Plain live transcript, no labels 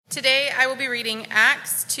Today I will be reading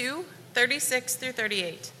Acts 2:36 through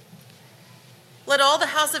 38. Let all the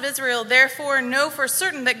house of Israel therefore know for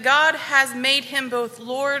certain that God has made him both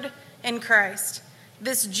Lord and Christ,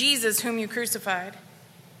 this Jesus whom you crucified.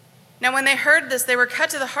 Now when they heard this, they were cut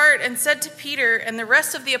to the heart and said to Peter and the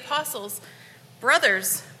rest of the apostles,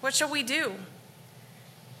 "Brothers, what shall we do?"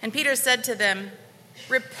 And Peter said to them,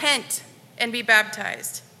 "Repent and be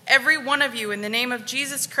baptized, every one of you, in the name of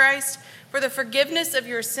Jesus Christ, for the forgiveness of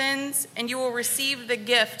your sins, and you will receive the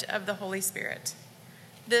gift of the Holy Spirit."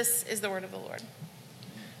 This is the word of the Lord.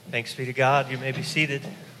 Thanks be to God. You may be seated.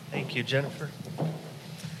 Thank you, Jennifer.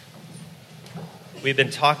 We've been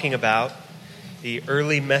talking about the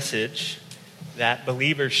early message that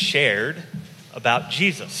believers shared about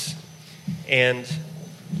Jesus. And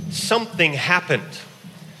something happened.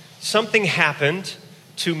 Something happened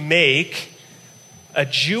to make a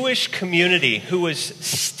Jewish community who was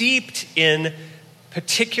steeped in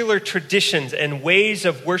particular traditions and ways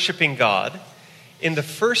of worshiping God. In the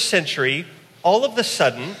first century, all of a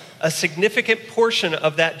sudden, a significant portion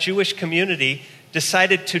of that Jewish community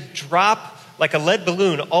decided to drop, like a lead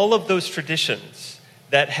balloon, all of those traditions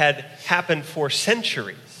that had happened for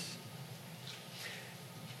centuries.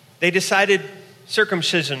 They decided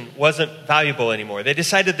circumcision wasn't valuable anymore. They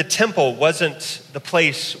decided the temple wasn't the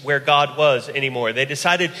place where God was anymore. They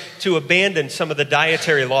decided to abandon some of the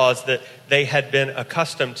dietary laws that they had been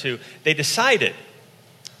accustomed to. They decided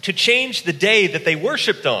to change the day that they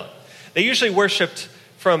worshiped on. They usually worshiped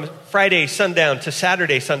from Friday sundown to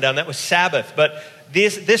Saturday sundown. That was Sabbath. But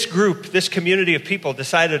this group, this community of people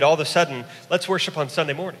decided all of a sudden, let's worship on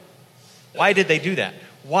Sunday morning. Why did they do that?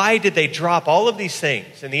 Why did they drop all of these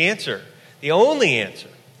things? And the only answer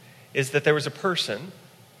is that there was a person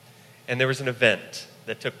and there was an event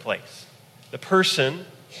that took place. The person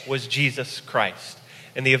was Jesus Christ.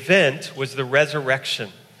 And the event was the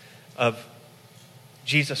resurrection of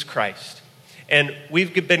Jesus Christ. And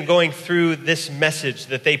we've been going through this message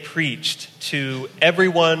that they preached to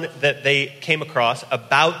everyone that they came across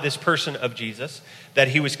about this person of Jesus, that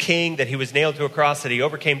he was king, that he was nailed to a cross, that he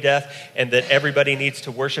overcame death, and that everybody needs to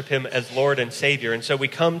worship him as Lord and Savior. And so we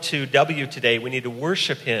come to W today. We need to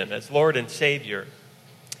worship him as Lord and Savior.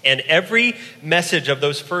 And every message of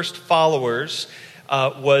those first followers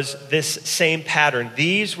was this same pattern.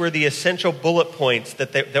 These were the essential bullet points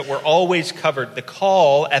that were always covered. The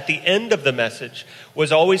call at the end of the message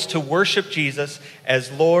was always to worship Jesus as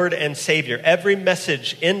Lord and Savior. Every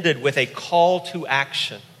message ended with a call to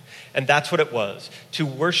action. And that's what it was, to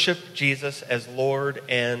worship Jesus as Lord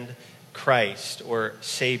and Christ or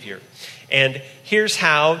Savior. And here's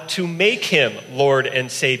how to make him Lord and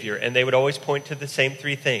Savior. And they would always point to the same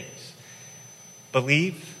three things.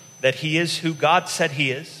 Believe that he is who God said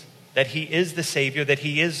he is, that he is the Savior, that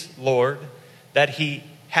he is Lord, that he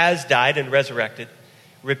has died and resurrected.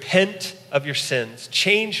 Repent of your sins.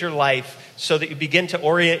 Change your life so that you begin to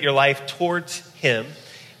orient your life towards him.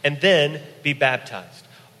 And then be baptized.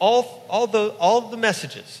 All the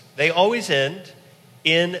messages, they always end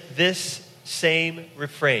in this same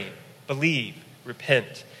refrain: believe,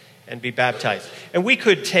 repent, and be baptized. And we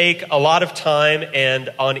could take a lot of time and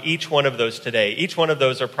on each one of those today. Each one of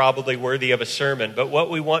those are probably worthy of a sermon. But what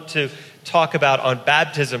we want to talk about on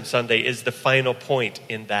Baptism Sunday is the final point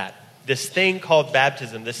in that. This thing called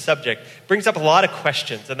baptism, this subject, brings up a lot of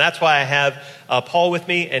questions. And that's why I have Paul with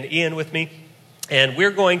me and Ian with me. And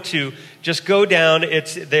we're going to just go down.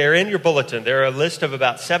 They're in your bulletin. There are a list of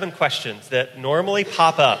about 7 questions that normally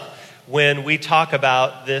pop up when we talk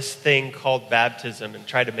about this thing called baptism and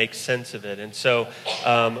try to make sense of it. And so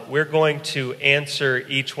we're going to answer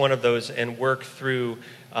each one of those and work through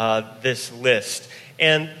this list.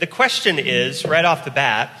 And the question is, right off the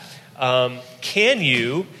bat, can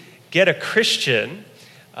you get a Christian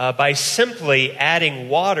by simply adding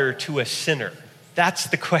water to a sinner? That's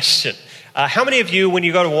the question. How many of you, when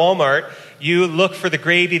you go to Walmart, you look for the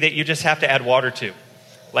gravy that you just have to add water to?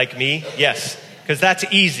 Like me? Yes, because that's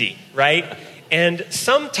easy, right? And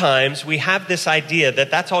sometimes we have this idea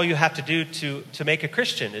that that's all you have to do to make a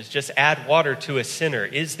Christian, is just add water to a sinner.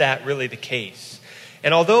 Is that really the case?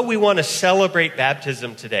 And although we want to celebrate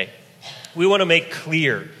baptism today, we want to make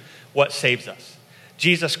clear what saves us.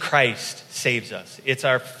 Jesus Christ saves us. It's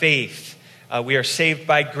our faith. We are saved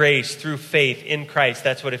by grace through faith in Christ.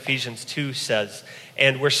 That's what Ephesians 2 says.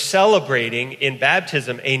 And we're celebrating in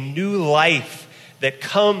baptism a new life that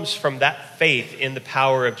comes from that faith in the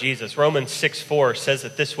power of Jesus. Romans 6:4 says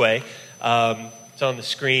it this way. It's on the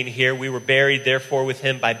screen here. We were buried, therefore, with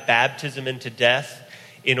him by baptism into death,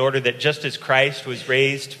 in order that just as Christ was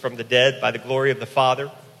raised from the dead by the glory of the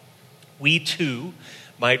Father, we too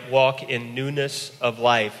might walk in newness of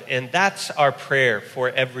life. And that's our prayer for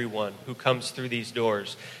everyone who comes through these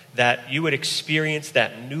doors, that you would experience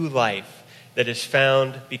that new life that is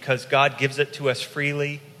found because God gives it to us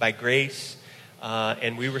freely by grace,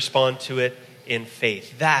 and we respond to it in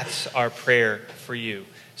faith. That's our prayer for you.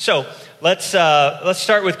 So let's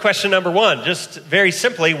start with question number one. Just very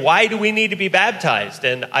simply, why do we need to be baptized?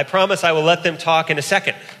 And I promise I will let them talk in a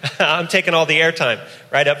second. I'm taking all the airtime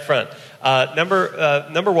right up front.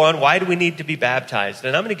 Number one, why do we need to be baptized?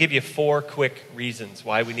 And I'm going to give you 4 quick reasons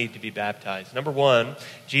why we need to be baptized. Number one,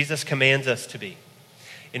 Jesus commands us to be.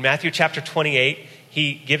 In Matthew chapter 28,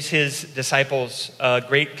 he gives his disciples a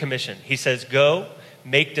great commission. He says, go,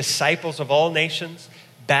 make disciples of all nations,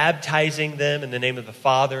 baptizing them in the name of the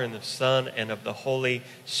Father and the Son and of the Holy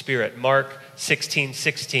Spirit. Mark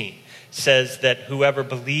 16:16 says that whoever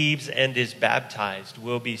believes and is baptized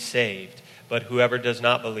will be saved, but whoever does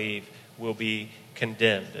not believe will be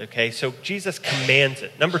condemned. Okay, so Jesus commands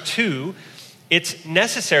it. Number 2, it's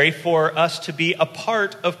necessary for us to be a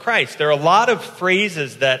part of Christ. There are a lot of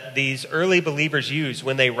phrases that these early believers use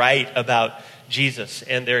when they write about Jesus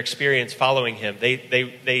and their experience following him.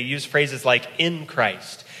 They use phrases like in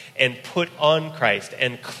Christ and put on Christ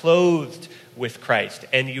and clothed with Christ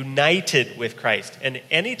and united with Christ. And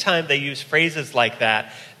anytime they use phrases like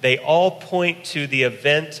that, they all point to the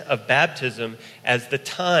event of baptism as the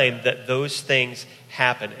time that those things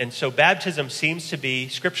happen. And so baptism seems to be,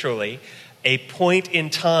 scripturally, a point in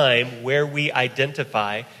time where we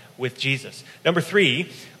identify with Jesus. Number 3,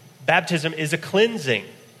 baptism is a cleansing.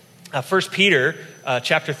 1 Peter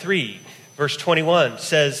chapter 3, verse 21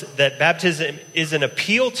 says that baptism is an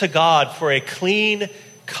appeal to God for a clean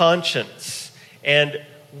conscience. And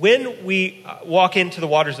when we walk into the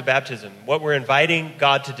waters of baptism, what we're inviting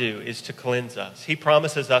God to do is to cleanse us. He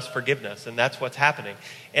promises us forgiveness, and that's what's happening.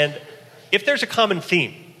 And if there's a common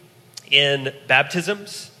theme in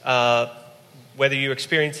baptisms, whether you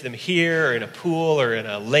experience them here or in a pool or in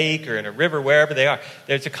a lake or in a river, wherever they are,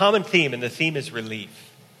 there's a common theme, and the theme is relief.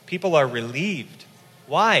 People are relieved.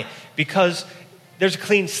 Why? Because there's a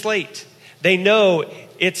clean slate. They know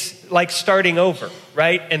it's like starting over,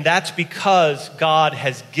 right? And that's because God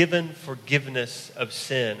has given forgiveness of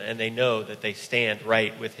sin, and they know that they stand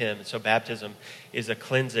right with him. And so baptism is a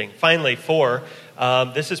cleansing. Finally, 4,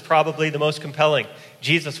 this is probably the most compelling.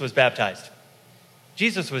 Jesus was baptized.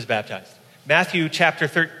 Jesus was baptized. Matthew chapter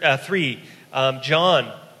 3,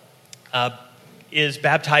 John is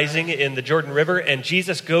baptizing in the Jordan River, and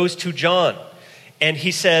Jesus goes to John, and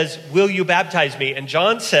he says, will you baptize me? And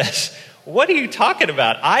John says, what are you talking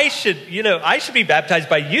about? I should be baptized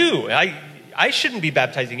by you. I shouldn't be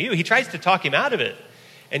baptizing you. He tries to talk him out of it.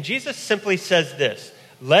 And Jesus simply says this,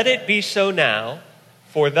 let it be so now,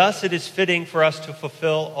 for thus it is fitting for us to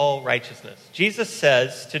fulfill all righteousness. Jesus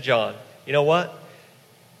says to John, you know what?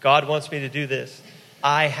 God wants me to do this.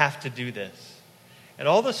 I have to do this. And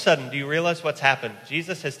all of a sudden, do you realize what's happened?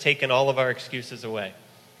 Jesus has taken all of our excuses away.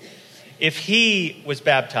 If he was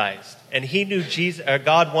baptized and he knew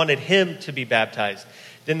God wanted him to be baptized,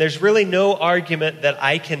 then there's really no argument that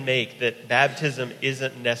I can make that baptism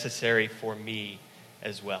isn't necessary for me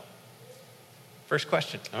as well. First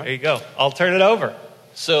question. Right. There you go. I'll turn it over.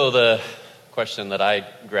 So the question that I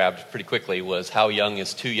grabbed pretty quickly was, how young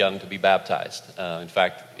is too young to be baptized? In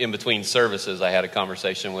fact, in between services, I had a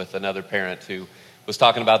conversation with another parent who was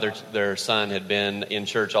talking about their son had been in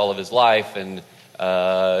church all of his life, and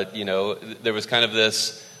there was kind of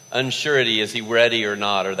this unsurety, is he ready or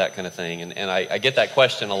not, or that kind of thing. And I get that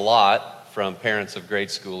question a lot from parents of grade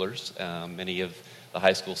schoolers. Many of the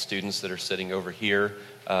high school students that are sitting over here,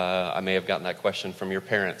 I may have gotten that question from your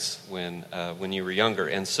parents when you were younger.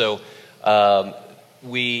 And so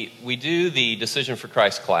we do the Decision for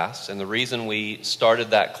Christ class, and the reason we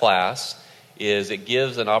started that class is it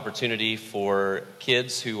gives an opportunity for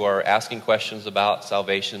kids who are asking questions about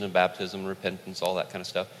salvation and baptism, repentance, all that kind of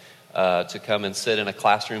stuff, to come and sit in a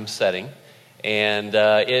classroom setting. And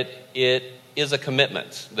it is a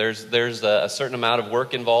commitment. There's a certain amount of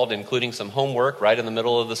work involved, including some homework right in the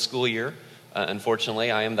middle of the school year.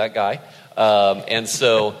 Unfortunately, I am that guy. But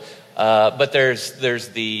there's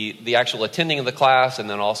the actual attending of the class, and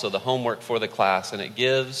then also the homework for the class. And it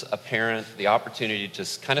gives a parent the opportunity to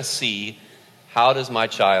just kind of see, how does my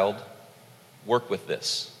child work with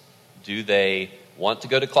this? Do they want to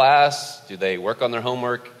go to class? Do they work on their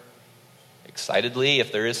homework excitedly,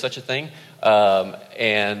 if there is such a thing? Or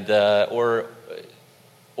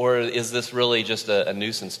is this really just a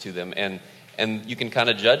nuisance to them? And you can kind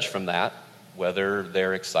of judge from that whether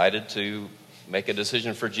they're excited to make a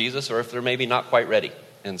decision for Jesus or if they're maybe not quite ready.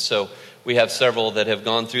 And so we have several that have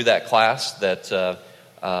gone through that class that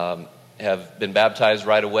have been baptized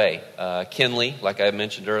right away. Kinley, like I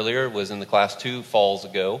mentioned earlier, was in the class 2 falls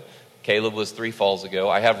ago. Caleb was 3 falls ago.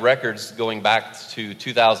 I have records going back to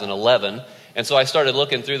 2011. And so I started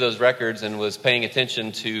looking through those records and was paying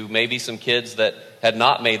attention to maybe some kids that had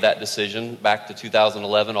not made that decision back to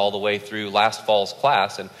 2011 all the way through last fall's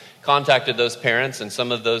class, and contacted those parents, and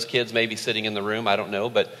some of those kids may be sitting in the room, I don't know,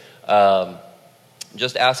 but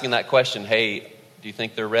just asking that question, hey, do you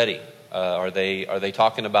think they're ready? Are they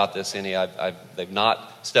talking about this any? They've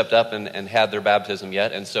not stepped up and had their baptism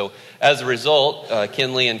yet. And so as a result,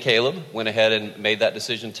 Kinley and Caleb went ahead and made that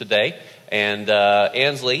decision today. And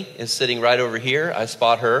Ansley is sitting right over here. I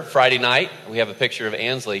spot her Friday night. We have a picture of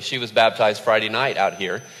Ansley. She was baptized Friday night out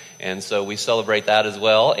here. And so we celebrate that as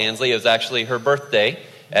well. Ansley, it was actually her birthday.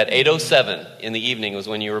 At 8:07 in the evening was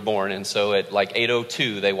when you were born. And so at like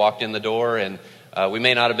 8:02, they walked in the door, and we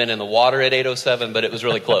may not have been in the water at 8:07, but it was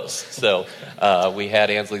really close. So we had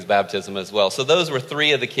Ansley's baptism as well. So those were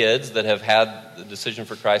 3 of the kids that have had the Decision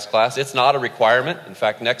for Christ class. It's not a requirement. In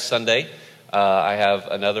fact, next Sunday, I have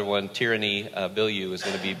another one, Tyranny Billieu, is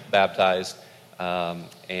going to be baptized.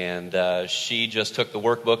 And she just took the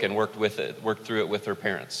workbook and worked through it with her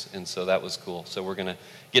parents. And so that was cool. So we're going to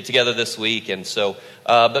get together this week. And so,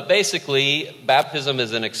 but basically, baptism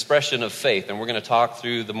is an expression of faith. And we're going to talk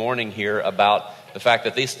through the morning here about the fact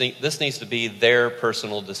that this needs to be their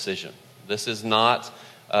personal decision. This is not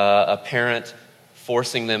a parent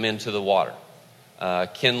forcing them into the water.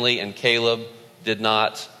 Kinley and Caleb did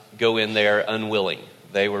not go in there unwilling.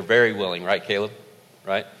 They were very willing, right, Caleb?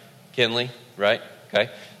 Right? Kinley? Right? Okay.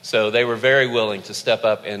 So they were very willing to step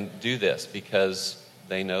up and do this because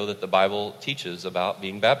they know that the Bible teaches about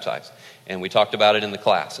being baptized. And we talked about it in the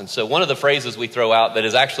class. And so one of the phrases we throw out that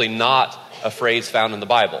is actually not a phrase found in the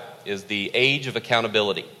Bible is the age of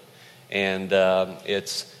accountability. And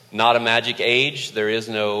it's not a magic age. There is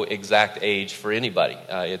no exact age for anybody.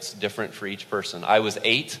 It's different for each person. I was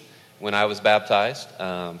 8 when I was baptized.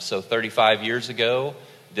 So 35 years ago,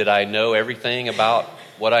 did I know everything about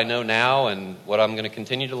what I know now and what I'm going to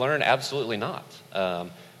continue to learn? Absolutely not.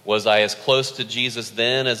 Was I as close to Jesus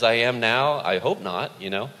then as I am now? I hope not,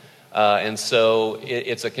 And so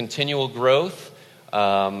it's a continual growth,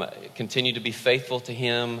 continue to be faithful to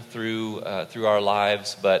Him through our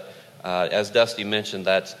lives. But as Dusty mentioned,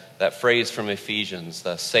 that phrase from Ephesians,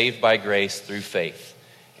 saved by grace through faith.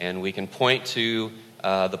 And we can point to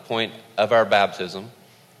the point of our baptism,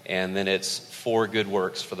 and then it's for good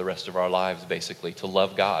works for the rest of our lives, basically, to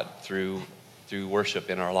love God through worship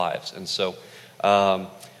in our lives. And so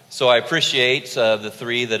I appreciate the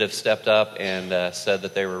 3 that have stepped up and said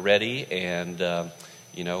that they were ready. And,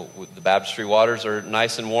 the baptistry waters are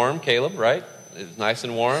nice and warm, Caleb, right? It's nice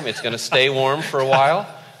and warm. It's going to stay warm for a while.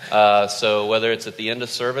 So whether it's at the end of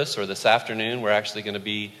service or this afternoon, we're actually going to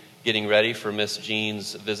be getting ready for Miss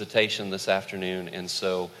Jean's visitation this afternoon. And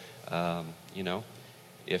so,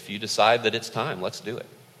 if you decide that it's time, let's do it.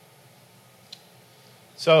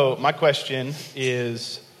 So my question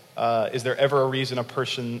is there ever a reason a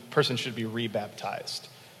person should be rebaptized?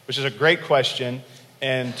 Which is a great question.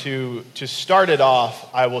 And to start it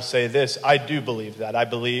off, I will say this. I do believe that. I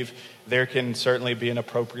believe there can certainly be an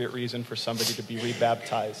appropriate reason for somebody to be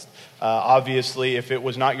rebaptized. Obviously, if it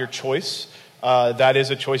was not your choice, that is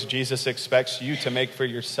a choice Jesus expects you to make for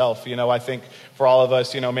yourself. I think for all of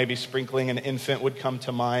us, maybe sprinkling an infant would come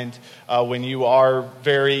to mind when you are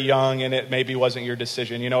very young and it maybe wasn't your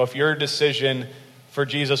decision. If your decision for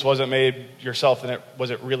Jesus wasn't made yourself, then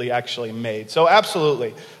was it really actually made? So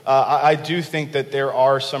absolutely. I do think that there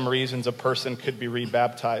are some reasons a person could be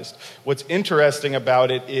rebaptized. What's interesting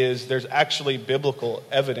about it is there's actually biblical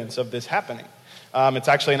evidence of this happening. It's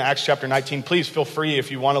actually in Acts chapter 19. Please feel free if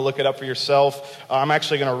you want to look it up for yourself. I'm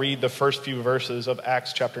actually going to read the first few verses of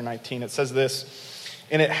Acts chapter 19. It says this: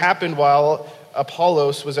 "And it happened while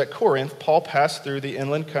Apollos was at Corinth, Paul passed through the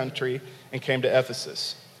inland country and came to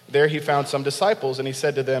Ephesus. There he found some disciples, and he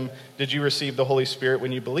said to them, 'Did you receive the Holy Spirit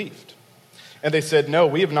when you believed?' And they said, 'No,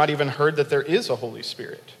 we have not even heard that there is a Holy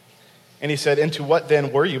Spirit.' And he said, 'Into what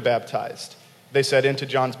then were you baptized?' They said, 'Into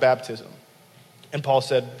John's baptism.' And Paul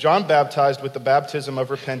said, 'John baptized with the baptism of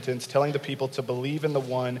repentance, telling the people to believe in the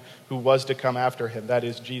one who was to come after him, that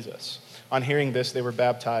is Jesus.' On hearing this, they were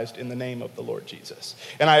baptized in the name of the Lord Jesus."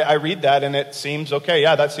 And I read that, and it seems, okay,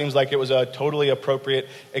 yeah, that seems like it was a totally appropriate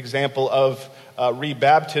example of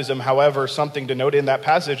rebaptism. However, something to note in that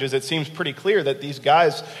passage is it seems pretty clear that these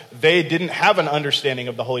guys, they didn't have an understanding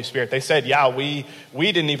of the Holy Spirit. They said, yeah, we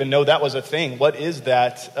didn't even know that was a thing. What is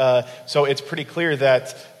that? So it's pretty clear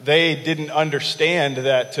that they didn't understand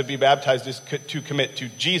that to be baptized is to commit to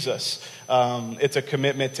Jesus. It's a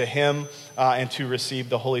commitment to Him. and to receive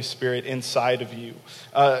the Holy Spirit inside of you.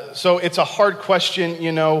 So it's a hard question,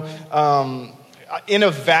 in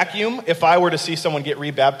a vacuum, if I were to see someone get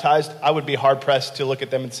rebaptized, I would be hard-pressed to look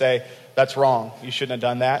at them and say, that's wrong. You shouldn't have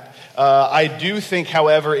done that. I do think,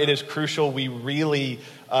 however, it is crucial we really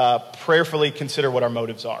prayerfully consider what our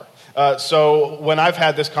motives are. So when I've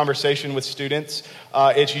had this conversation with students,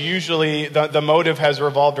 it's usually the motive has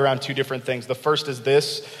revolved around two different things. The first is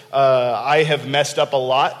this: I have messed up a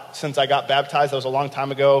lot since I got baptized. That was a long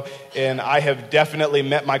time ago, and I have definitely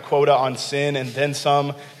met my quota on sin and then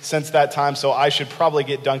some since that time, so I should probably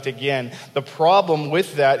get dunked again. The problem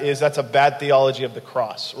with that is that's a bad theology of the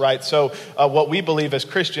cross, right? So what we believe as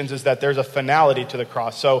Christians is that there's a finality to the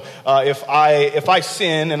cross. So if I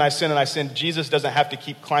sin and I sin and I sin, Jesus doesn't have to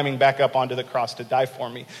keep climbing back up onto the cross to die for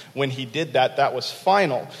me. When he did that, that was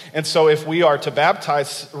final. And so if we are to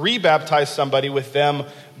rebaptize somebody with them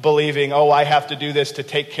believing, oh, I have to do this to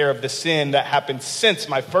take care of the sin that happened since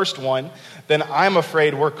my first one, then I'm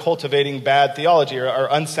afraid we're cultivating bad theology or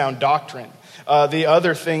unsound doctrine. The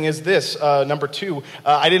other thing is this, number two,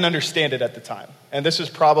 I didn't understand it at the time. And this is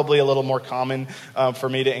probably a little more common for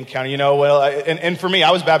me to encounter. And for me,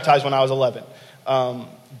 I was baptized when I was 11.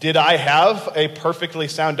 Did I have a perfectly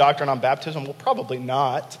sound doctrine on baptism? Well, probably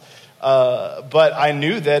not. But I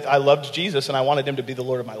knew that I loved Jesus and I wanted him to be the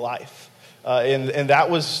Lord of my life. And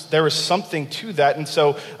there was something to that. And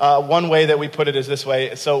so one way that we put it is this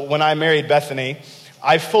way. So when I married Bethany,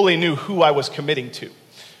 I fully knew who I was committing to.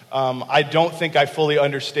 I don't think I fully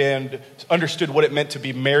understood what it meant to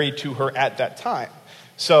be married to her at that time.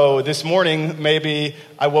 So this morning, maybe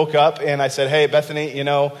I woke up and I said, hey, Bethany,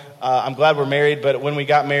 I'm glad we're married, but when we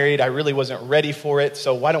got married, I really wasn't ready for it.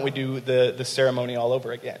 So why don't we do the ceremony all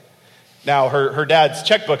over again? Now, her dad's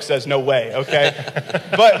checkbook says no way, okay?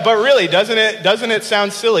 But really, doesn't it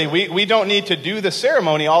sound silly? We don't need to do the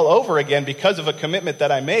ceremony all over again because of a commitment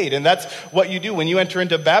that I made. And that's what you do when you enter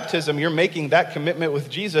into baptism. You're making that commitment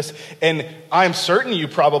with Jesus. And I'm certain you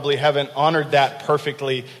probably haven't honored that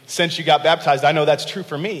perfectly since you got baptized. I know that's true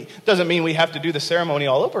for me. Doesn't mean we have to do the ceremony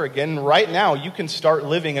all over again. Right now, you can start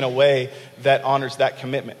living in a way that honors that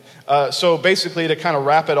commitment. So basically, to kind of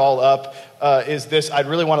wrap it all up, is this: I'd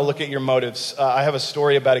really want to look at your motives. I have a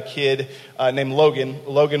story about a kid named Logan.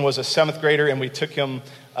 Logan was a 7th grader, and we took him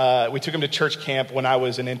to church camp when I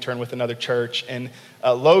was an intern with another church. And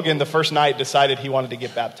Logan, the first night, decided he wanted to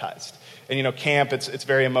get baptized. And camp, it's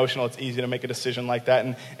very emotional. It's easy to make a decision like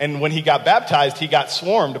that. And when he got baptized, he got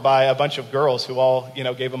swarmed by a bunch of girls who all,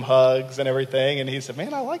 gave him hugs and everything. And he said,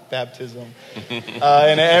 man, I like baptism.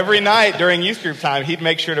 And every night during youth group time, he'd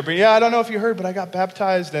make sure to bring, I don't know if you heard, but I got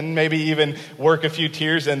baptized. And maybe even work a few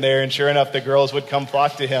tears in there. And sure enough, the girls would come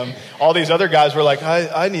flock to him. All these other guys were like,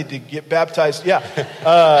 I need to get baptized. Yeah.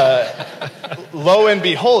 Lo and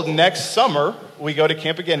behold, next summer, we go to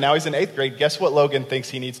camp again. Now he's in 8th grade. Guess what Logan thinks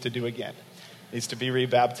he needs to do again? Needs to be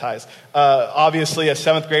rebaptized. Obviously, a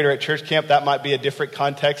 7th grader at church camp, that might be a different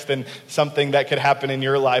context than something that could happen in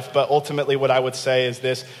your life. But ultimately, what I would say is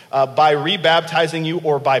this: by rebaptizing you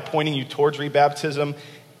or by pointing you towards rebaptism,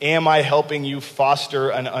 am I helping you foster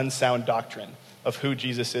an unsound doctrine of who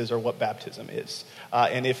Jesus is or what baptism is?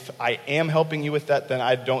 And if I am helping you with that, then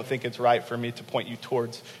I don't think it's right for me to point you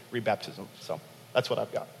towards rebaptism. So that's what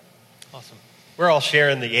I've got. Awesome. We're all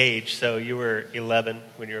sharing the age. So you were 11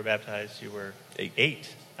 when you were baptized. You were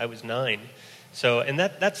 8. I was 9. So, and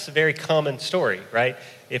that's a very common story, right?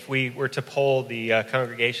 If we were to poll the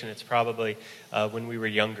congregation, it's probably when we were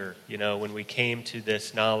younger, when we came to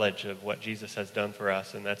this knowledge of what Jesus has done for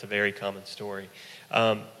us, and that's a very common story.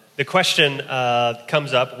 The question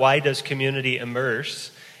comes up: why does community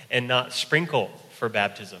immerse and not sprinkle for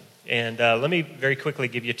baptism? And let me very quickly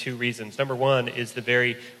give you 2 reasons. Number one is the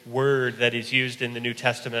very word that is used in the New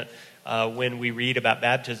Testament when we read about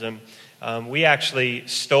baptism. We actually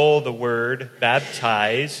stole the word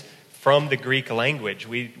baptize from the Greek language.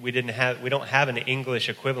 We don't have an English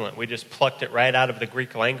equivalent. We just plucked it right out of the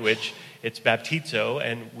Greek language. It's baptizo,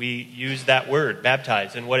 and we use that word,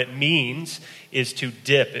 baptize. And what it means is to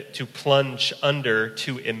dip, to plunge under,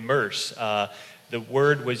 to immerse. The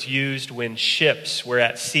word was used when ships were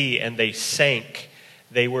at sea and they sank.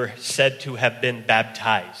 They were said to have been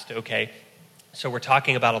baptized, okay? So we're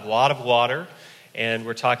talking about a lot of water, and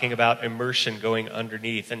we're talking about immersion going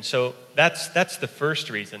underneath. And so that's the first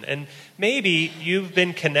reason. And maybe you've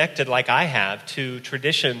been connected, like I have, to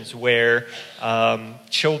traditions where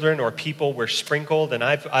children or people were sprinkled. And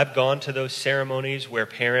I've gone to those ceremonies where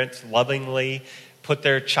parents lovingly put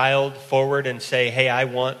their child forward and say, hey, I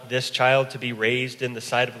want this child to be raised in the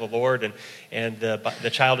sight of the Lord, and the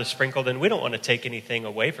child is sprinkled, and we don't want to take anything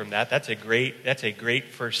away from that. That's a great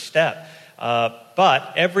first step.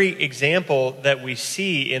 But every example that we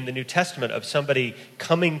see in the New Testament of somebody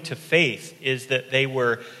coming to faith is that they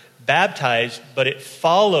were baptized, but it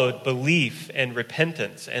followed belief and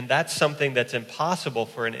repentance. And that's something that's impossible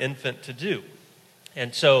for an infant to do.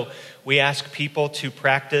 And so we ask people to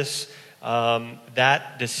practice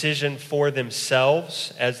that decision for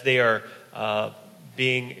themselves as they are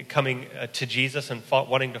coming to Jesus and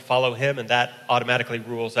wanting to follow him, and that automatically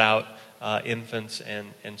rules out infants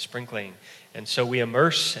and sprinkling. And so we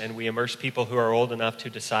immerse people who are old enough to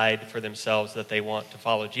decide for themselves that they want to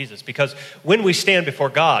follow Jesus. Because when we stand before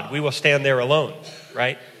God, we will stand there alone,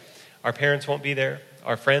 right? Our parents won't be there.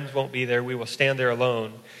 Our friends won't be there. We will stand there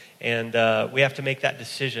alone. And we have to make that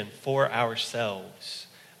decision for ourselves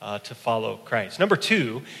to follow Christ. Number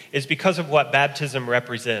 2 is because of what baptism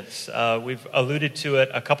represents. We've alluded to it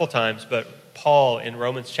a couple times, but Paul in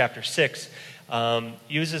Romans chapter 6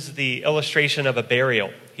 uses the illustration of a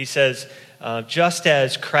burial. He says, just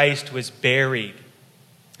as Christ was buried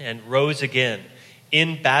and rose again,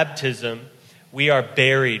 in baptism we are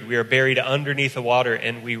buried. We are buried underneath the water,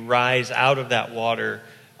 and we rise out of that water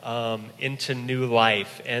into new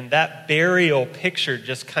life. And that burial picture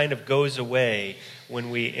just kind of goes away when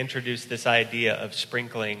we introduce this idea of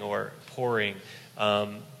sprinkling or pouring.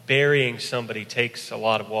 Burying somebody takes a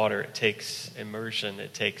lot of water. It takes immersion.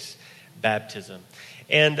 It takes baptism.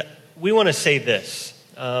 And we want to say this.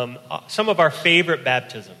 Some of our favorite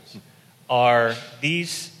baptisms are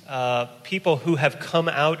these people who have come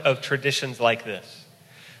out of traditions like this,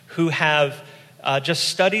 who have just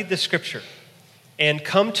studied the Scripture and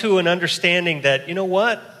come to an understanding that, you know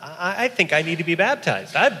what, I think I need to be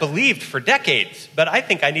baptized. I've believed for decades, but I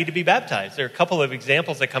think I need to be baptized. There are a couple of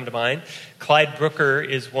examples that come to mind. Clyde Brooker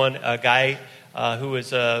is a guy who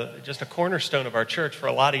was just a cornerstone of our church for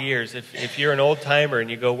a lot of years. If you're an old timer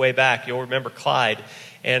and you go way back, you'll remember Clyde.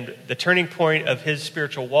 And the turning point of his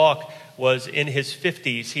spiritual walk was in his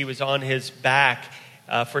 50s. He was on his back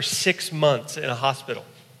for 6 months in a hospital.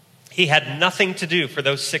 He had nothing to do for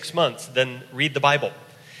those 6 months than read the Bible.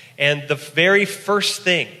 And the very first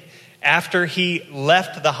thing after he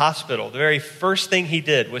left the hospital, the very first thing he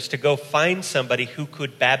did was to go find somebody who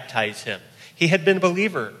could baptize him. He had been a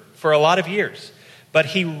believer for a lot of years, but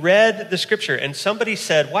he read the Scripture, and somebody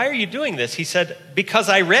said, "Why are you doing this?" He said, "Because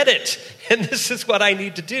I read it, and this is what I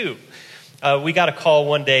need to do." We got a call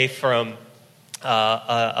one day from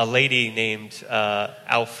a lady named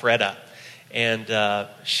Alfreda, and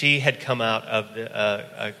she had come out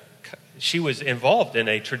of she was involved in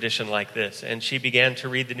a tradition like this, and she began to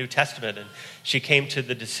read the New Testament, and she came to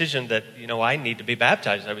the decision that, I need to be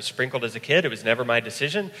baptized. I was sprinkled as a kid. It was never my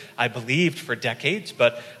decision. I believed for decades,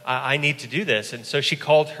 but I need to do this. And so she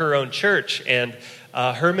called her own church, and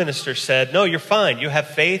her minister said, "No, you're fine. You have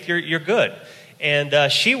faith. You're good."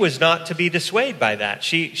 And she was not to be dissuaded by that.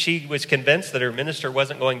 She was convinced that her minister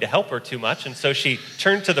wasn't going to help her too much, and so she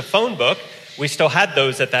turned to the phone book. We still had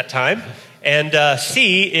those at that time. And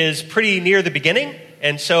C is pretty near the beginning.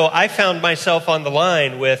 And so I found myself on the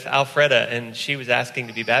line with Alfreda, and she was asking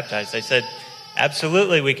to be baptized. I said,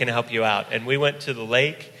 "Absolutely, we can help you out." And we went to the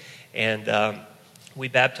lake, and we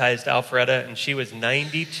baptized Alfreda, and she was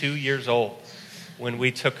 92 years old when we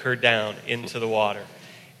took her down into the water.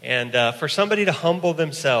 And for somebody to humble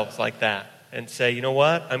themselves like that and say, "You know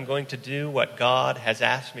what, I'm going to do what God has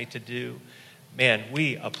asked me to do," man,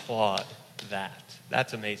 we applaud that.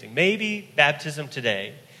 That's amazing. Maybe baptism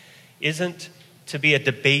today isn't to be a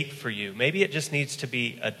debate for you. Maybe it just needs to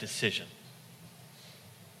be a decision.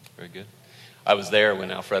 Very good. I was there when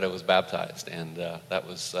Alfreda was baptized, and that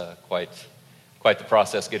was quite the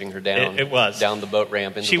process getting her down. It was. Down the boat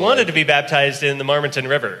ramp. Into she the wanted lake. to be baptized in the Marmonton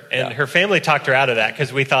River, and her family talked her out of that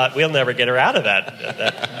because we thought we'll never get her out of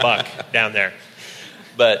that muck down there.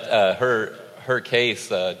 But her case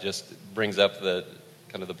just brings up the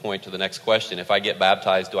point to the next question. If I get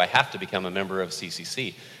baptized, do I have to become a member of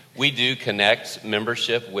CCC? We do connect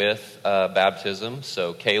membership with baptism.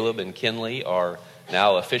 So Caleb and Kinley are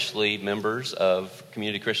now officially members of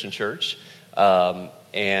Community Christian Church.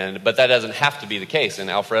 But that doesn't have to be the case, and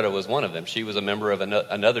Alfreda was one of them. She was a member of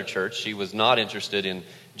another church. She was not interested in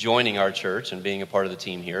joining our church and being a part of the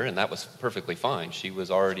team here, and that was perfectly fine. She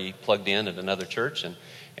was already plugged in at another church,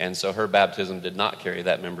 and so her baptism did not carry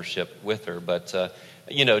that membership with her. But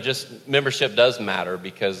just membership does matter,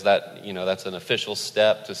 because that's an official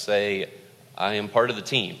step to say, I am part of the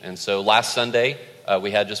team. And so last Sunday,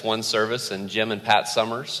 we had just one service, and Jim and Pat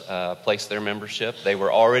Summers placed their membership. They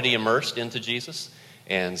were already immersed into Jesus,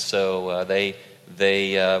 and so they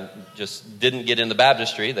just didn't get into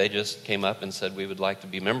baptistry. They just came up and said, "We would like to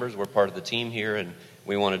be members. We're part of the team here."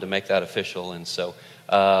 we wanted to make that official. And so,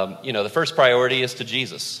 the first priority is to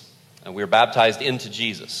Jesus. And we're baptized into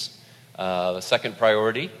Jesus. The second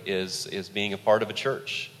priority is being a part of a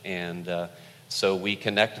church. And so we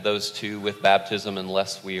connect those two with baptism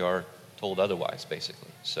unless we are told otherwise, basically.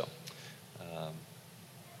 So,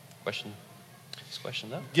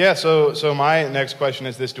 question though? Yeah, so my next question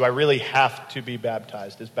is this: do I really have to be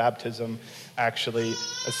baptized? Is baptism actually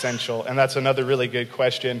essential? And that's another really good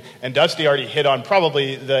question. And Dusty already hit on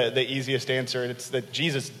probably the easiest answer. It's that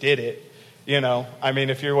Jesus did it.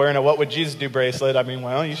 If you're wearing a "What Would Jesus Do" bracelet,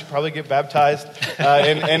 well, you should probably get baptized.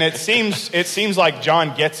 And it seems like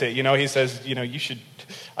John gets it. He says,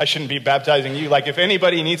 I shouldn't be baptizing you. Like, if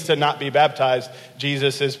anybody needs to not be baptized,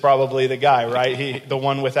 Jesus is probably the guy, right? The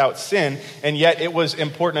one without sin. And yet it was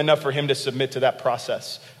important enough for him to submit to that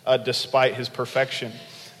process, despite his perfection.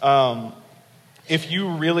 If you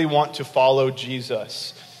really want to follow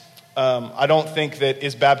Jesus, I don't think that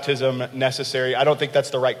is baptism necessary. I don't think that's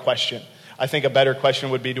the right question. I think a better question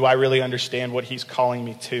would be, do I really understand what he's calling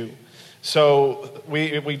me to? So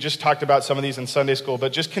we just talked about some of these in Sunday school,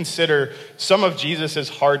 but just consider some of Jesus'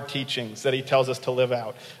 hard teachings that he tells us to live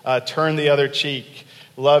out. Turn the other cheek,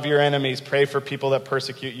 love your enemies, pray for people that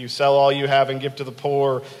persecute you, sell all you have and give to the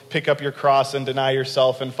poor, pick up your cross and deny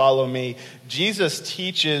yourself and follow me. Jesus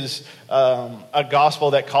teaches a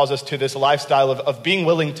gospel that calls us to this lifestyle of being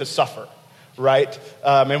willing to suffer. Right?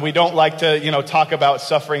 And we don't like to, talk about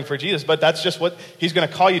suffering for Jesus, but that's just what he's going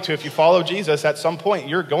to call you to. If you follow Jesus, at some point,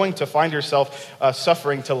 you're going to find yourself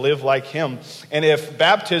suffering to live like him. And if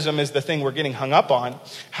baptism is the thing we're getting hung up on,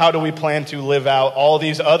 how do we plan to live out all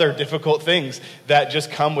these other difficult things that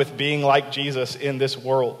just come with being like Jesus in this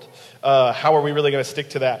world? How are we really going to stick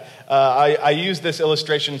to that? I use this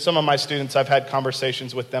illustration. Some of my students, I've had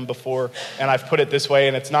conversations with them before, and I've put it this way,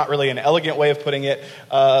 and it's not really an elegant way of putting it.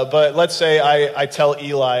 But let's say I tell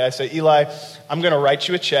Eli, I say, Eli, I'm going to write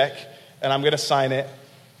you a check, and I'm going to sign it,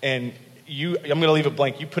 and I'm going to leave it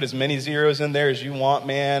blank. You put as many zeros in there as you want,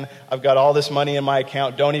 man. I've got all this money in my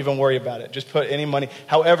account. Don't even worry about it. Just put any money.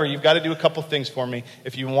 However, you've got to do a couple things for me.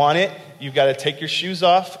 If you want it, you've got to take your shoes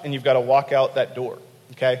off, and you've got to walk out that door.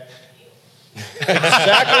 Okay?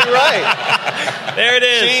 Exactly right. There it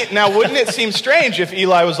is. See, now wouldn't it seem strange if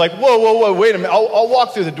Eli was like, whoa, wait a minute, I'll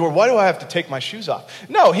walk through the door. Why do I have to take my shoes off?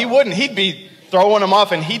 No, he wouldn't. He'd be throwing them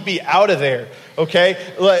off and he'd be out of there, okay?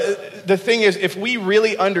 The thing is, if we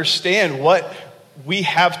really understand what we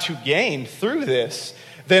have to gain through this,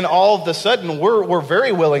 then all of a sudden we're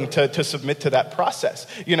very willing to submit to that process,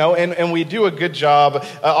 and we do a good job.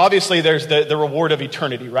 Obviously, there's the reward of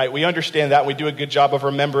eternity, right? We understand that. We do a good job of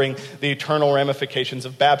remembering the eternal ramifications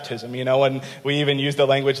of baptism, and we even use the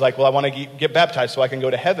language like, well, I want to get baptized so I can go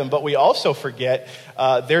to heaven. But we also forget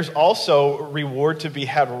there's also reward to be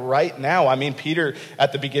had right now. Peter,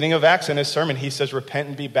 at the beginning of Acts in his sermon, he says, repent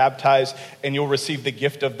and be baptized and you'll receive the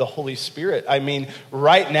gift of the Holy Spirit.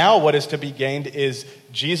 Right now what is to be gained is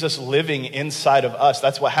Jesus living inside of us.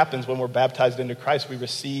 That's what happens when we're baptized into Christ. We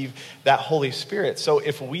receive that Holy Spirit. So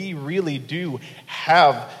if we really do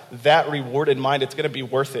have that reward in mind, it's going to be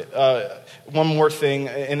worth it. One more thing.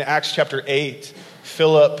 In Acts chapter 8,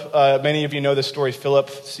 Philip, many of you know this story. Philip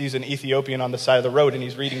sees an Ethiopian on the side of the road and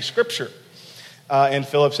he's reading scripture. And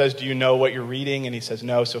Philip says, do you know what you're reading? And he says,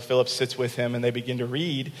 no. So Philip sits with him and they begin to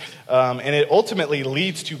read. And it ultimately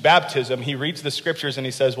leads to baptism. He reads the scriptures and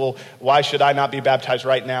he says, well, why should I not be baptized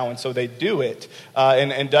right now? And so they do it.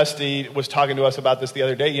 And Dusty was talking to us about this the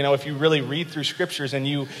other day. If you really read through scriptures and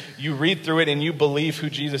you read through it and you believe who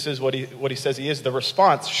Jesus is, what he says he is, the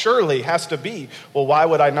response surely has to be, well, why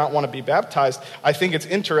would I not want to be baptized? I think it's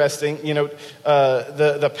interesting,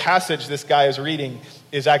 the passage this guy is reading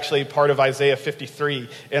is actually part of Isaiah 53.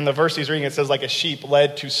 In the verse he's reading, it says, like a sheep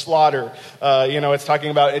led to slaughter. It's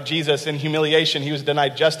talking about Jesus in humiliation. He was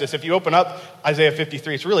denied justice. If you open up Isaiah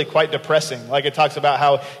 53, it's really quite depressing. Like it talks about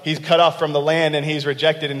how he's cut off from the land and he's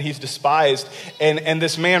rejected and he's despised. And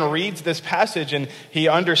this man reads this passage and he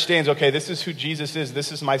understands, okay, this is who Jesus is.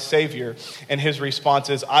 This is my Savior. And his response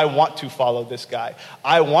is, I want to follow this guy.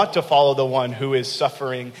 I want to follow the one who is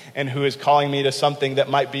suffering and who is calling me to something that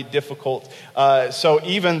might be difficult. So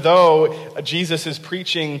even though Jesus is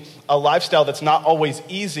preaching a lifestyle that's not always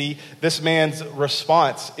easy, this man's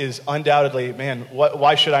response is undoubtedly, man,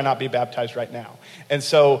 why should I not be baptized right now? And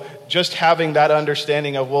so just having that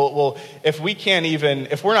understanding of, well, if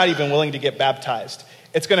we're not even willing to get baptized,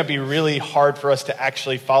 it's going to be really hard for us to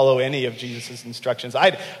actually follow any of Jesus' instructions.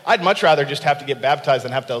 I'd much rather just have to get baptized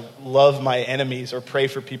than have to love my enemies or pray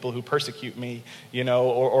for people who persecute me,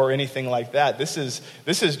 or anything like that. This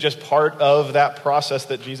is just part of that process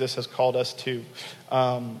that Jesus has called us to.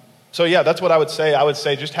 So yeah, that's what I would say. I would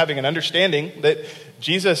say just having an understanding that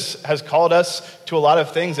Jesus has called us to a lot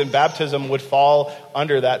of things, and baptism would fall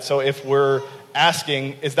under that. So if we're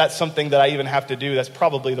asking, is that something that I even have to do? That's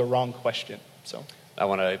probably the wrong question. So I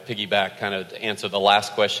want to piggyback kind of to answer the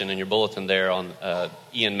last question in your bulletin there on,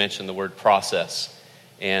 Ian mentioned the word process.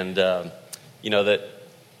 And, that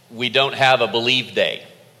we don't have a believe day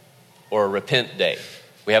or a repent day.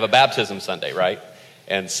 We have a baptism Sunday, right?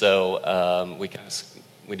 And so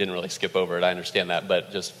we didn't really skip over it, I understand that,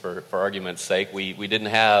 but just for argument's sake, we didn't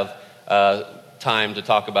have time to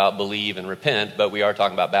talk about believe and repent, but we are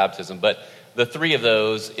talking about baptism. But the three of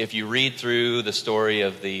those, if you read through the story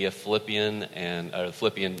of the Philippian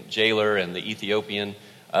jailer and the Ethiopian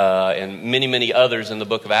and many, many others in the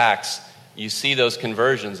book of Acts, you see those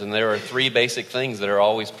conversions, and there are three basic things that are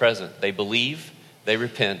always present. They believe, they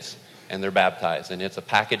repent, and they're baptized. And it's a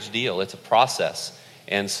package deal. It's a process.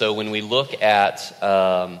 And so when we look at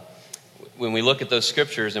those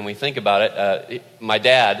scriptures and we think about it, my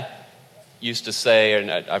dad used to say, and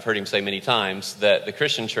I've heard him say many times, that the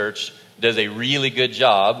Christian church does a really good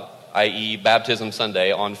job, i.e. Baptism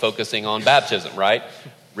Sunday, on focusing on baptism, right?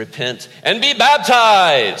 Repent and be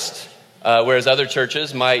baptized. Whereas other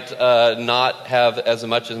churches might not have as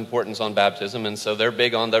much importance on baptism, and so they're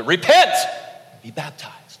big on the repent, be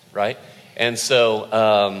baptized, right? And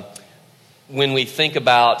so when we think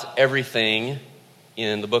about everything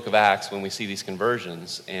in the book of Acts, when we see these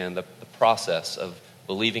conversions and the process of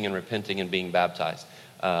believing and repenting and being baptized,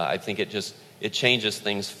 I think it changes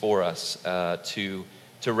things for us to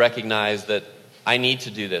recognize that I need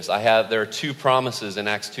to do this. There are two promises in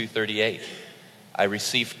Acts 2:38. I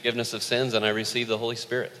receive forgiveness of sins and I receive the Holy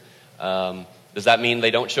Spirit. Does that mean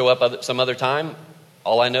they don't show up some other time?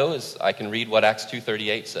 All I know is I can read what Acts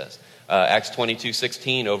 2:38 says. Acts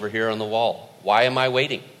 22:16 over here on the wall. Why am I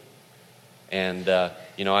waiting? And,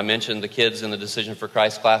 I mentioned the kids in the Decision for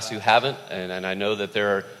Christ class who haven't, and I know that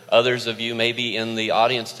there are others of you maybe in the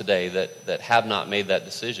audience today that have not made that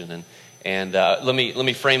decision. And let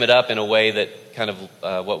me frame it up in a way that kind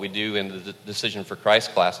of what we do in the Decision for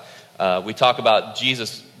Christ class. We talk about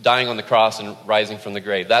Jesus dying on the cross and rising from the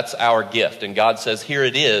grave. That's our gift. And God says, here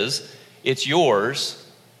it is. It's yours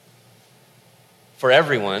for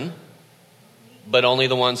everyone, but only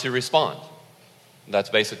the ones who respond. That's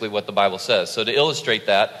basically what the Bible says. So to illustrate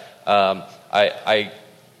that,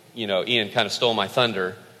 Ian kind of stole my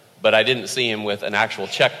thunder, but I didn't see him with an actual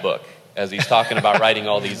checkbook as he's talking about writing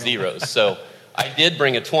all these zeros. So I did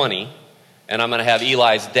bring a 20, and I'm going to have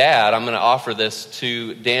Eli's dad, I'm going to offer this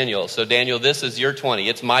to Daniel. So Daniel, this is your 20.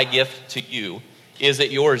 It's my gift to you. Is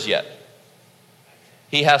it yours yet?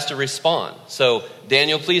 He has to respond. So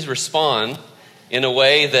Daniel, please respond in a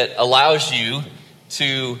way that allows you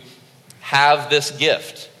to have this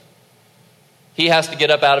gift. He has to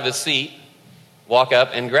get up out of his seat, walk up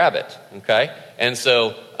and grab it, okay? And so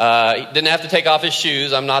he didn't have to take off his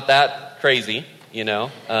shoes. I'm not that crazy,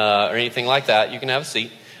 or anything like that. You can have a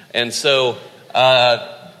seat. And so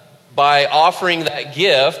by offering that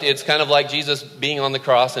gift, it's kind of like Jesus being on the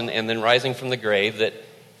cross and then rising from the grave, that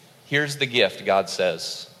here's the gift, God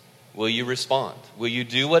says. Will you respond? Will you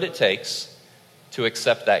do what it takes to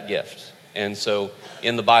accept that gift? And so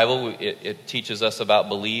in the Bible, it teaches us about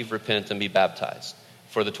believe, repent, and be baptized.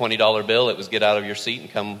 For the $20 bill, it was get out of your seat and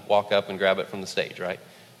come walk up and grab it from the stage, right?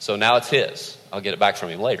 So now it's his. I'll get it back from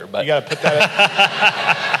him later. But you got to put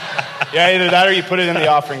that in. Yeah, either that or you put it in the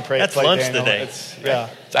offering plate. That's lunch Daniel. today.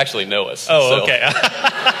 It's actually Noah's. Oh, okay.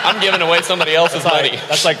 I'm giving away somebody else's money.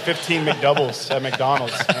 That's like 15 McDoubles at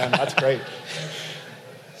McDonald's, man. That's great.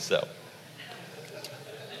 So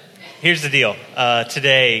here's the deal.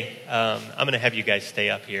 Today, I'm going to have you guys stay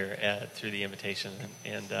up here through the invitation.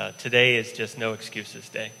 And today is just no excuses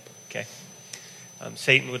day, okay?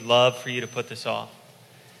 Satan would love for you to put this off.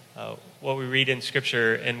 What we read in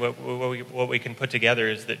Scripture and what we can put together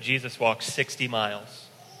is that Jesus walked 60 miles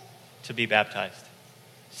to be baptized.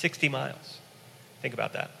 60 miles. Think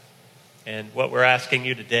about that. And what we're asking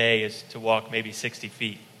you today is to walk maybe 60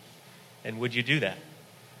 feet. And would you do that?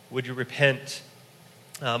 Would you repent?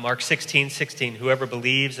 Mark 16:16, whoever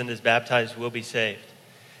believes and is baptized will be saved.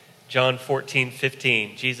 John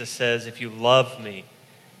 14:15, Jesus says, if you love me,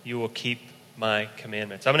 you will keep my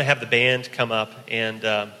commandments. I'm going to have the band come up, and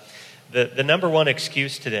the number one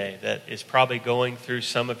excuse today that is probably going through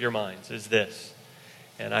some of your minds is this,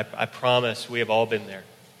 and I promise we have all been there.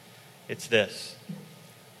 It's this: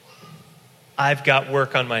 I've got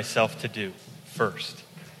work on myself to do first.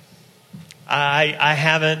 I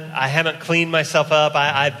haven't cleaned myself up.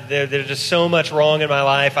 There's just so much wrong in my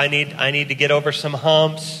life. I need to get over some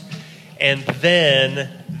humps. and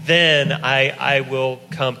then I will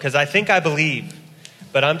come. Because I think I believe,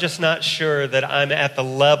 but I'm just not sure that I'm at the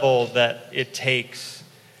level that it takes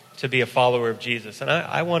to be a follower of Jesus. And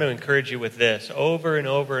I want to encourage you with this. Over and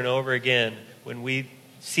over and over again, when we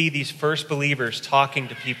see these first believers talking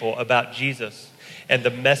to people about Jesus and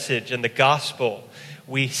the message and the gospel,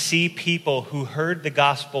 we see people who heard the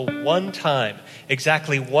gospel one time,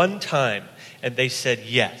 exactly one time, and they said,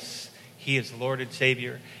 yes, he is Lord and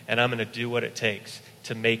Savior, and I'm going to do what it takes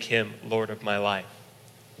to make him Lord of my life.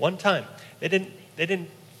 One time. They didn't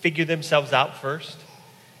figure themselves out first.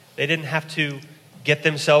 They didn't have to get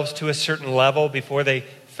themselves to a certain level before they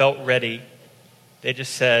felt ready. They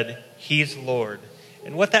just said, he's Lord.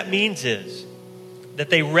 And what that means is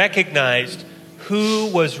that they recognized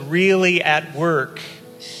who was really at work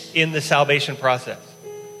in the salvation process.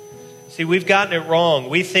 See, we've gotten it wrong.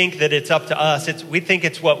 We think that it's up to us. We think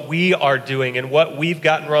it's what we are doing and what we've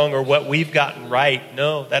gotten wrong or what we've gotten right.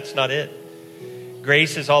 No, that's not it.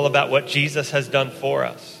 Grace is all about what Jesus has done for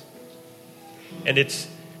us. And it's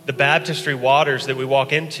the baptistry waters that we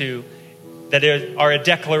walk into that are a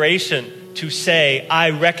declaration to say, I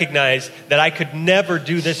recognize that I could never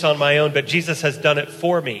do this on my own, but Jesus has done it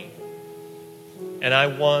for me. And I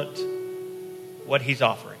want what he's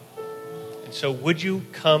offering. And so would you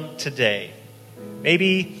come today?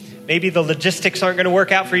 Maybe the logistics aren't going to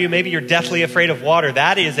work out for you. Maybe you're deathly afraid of water.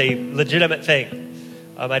 That is a legitimate thing.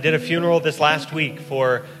 I did a funeral this last week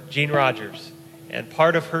for Jean Rogers. And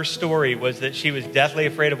part of her story was that she was deathly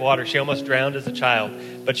afraid of water. She almost drowned as a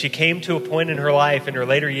child. But she came to a point in her life, in her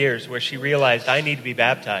later years, where she realized, I need to be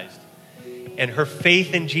baptized. And her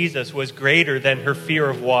faith in Jesus was greater than her fear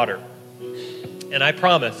of water. And I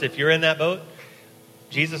promise, if you're in that boat,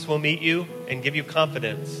 Jesus will meet you and give you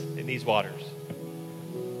confidence in these waters.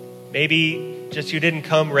 Maybe just you didn't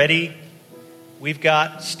come ready. We've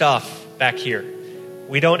got stuff back here.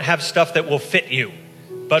 We don't have stuff that will fit you,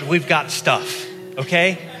 but we've got stuff,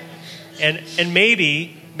 okay? And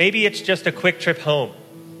maybe it's just a quick trip home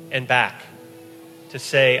and back to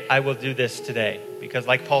say, I will do this today. Because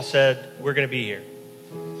like Paul said, we're going to be here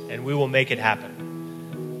and we will make it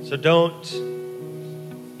happen. So don't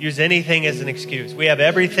use anything as an excuse. We have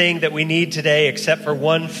everything that we need today except for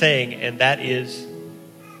one thing, and that is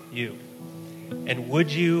you. And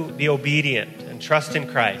would you be obedient and trust in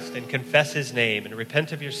Christ and confess his name and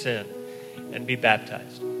repent of your sin and be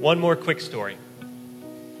baptized? One more quick story.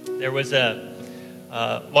 There was a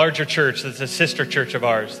larger church, that's a sister church of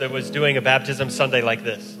ours, that was doing a baptism Sunday like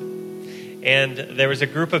this. And there was a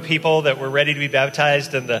group of people that were ready to be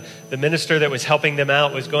baptized, and the minister that was helping them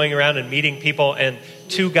out was going around and meeting people, and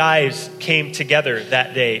two guys came together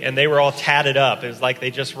that day, and they were all tatted up. It was like they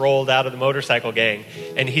just rolled out of the motorcycle gang.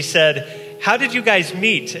 And he said, how did you guys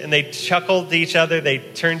meet? And they chuckled to each other. They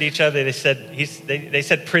turned to each other. They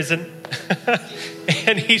said prison.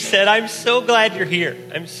 And he said, I'm so glad you're here.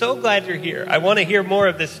 I'm so glad you're here. I want to hear more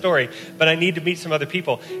of this story, but I need to meet some other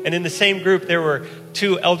people. And in the same group, there were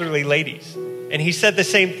two elderly ladies. And he said the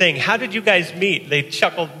same thing. How did you guys meet? They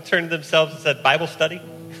chuckled and turned to themselves and said, Bible study.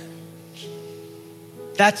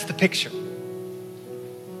 That's the picture.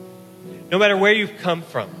 No matter where you've come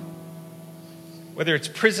from, whether it's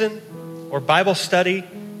prison or Bible study,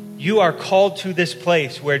 you are called to this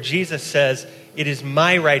place where Jesus says, it is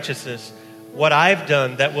my righteousness, what I've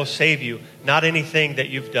done that will save you, not anything that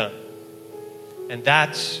you've done. And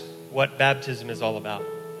that's what baptism is all about.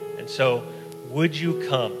 And so, would you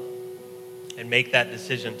come and make that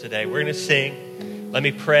decision today? We're going to sing. Let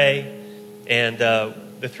me pray. And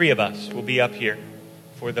the three of us will be up here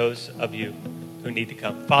for those of you who need to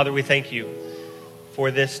come. Father, we thank you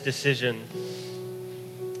for this decision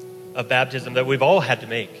of baptism that we've all had to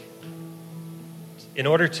make. In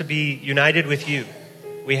order to be united with you,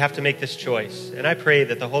 we have to make this choice. And I pray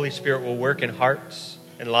that the Holy Spirit will work in hearts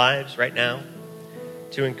and lives right now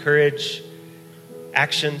to encourage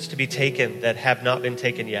actions to be taken that have not been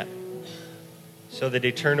taken yet, so that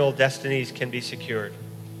eternal destinies can be secured.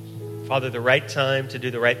 Father, the right time to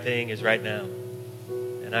do the right thing is right now.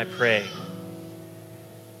 And I pray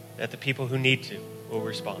that the people who need to will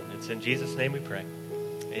respond. It's in Jesus' name we pray.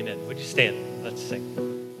 Amen. Would you stand? Let's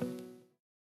sing.